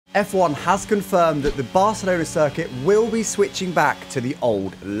F1 has confirmed that the Barcelona circuit will be switching back to the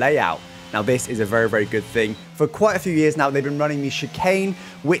old layout. Now this is a very, very good thing. For quite a few years now, they've been running the chicane,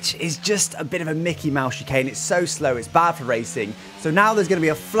 which is just a bit of a Mickey Mouse chicane. It's so slow, it's bad for racing. So now there's going to be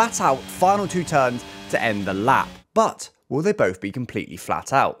a flat out final 2 turns to end the lap. But will they both be completely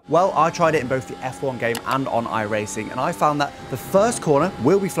flat out? Well, I tried it in both the F1 game and on iRacing, and I found that the first corner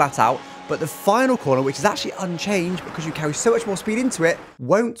will be flat out, but the final corner, which is actually unchanged because you carry so much more speed into it,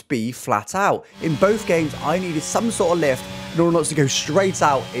 won't be flat out. In both games, I needed some sort of lift in order not to go straight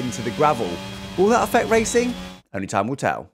out into the gravel. Will that affect racing? Only time will tell.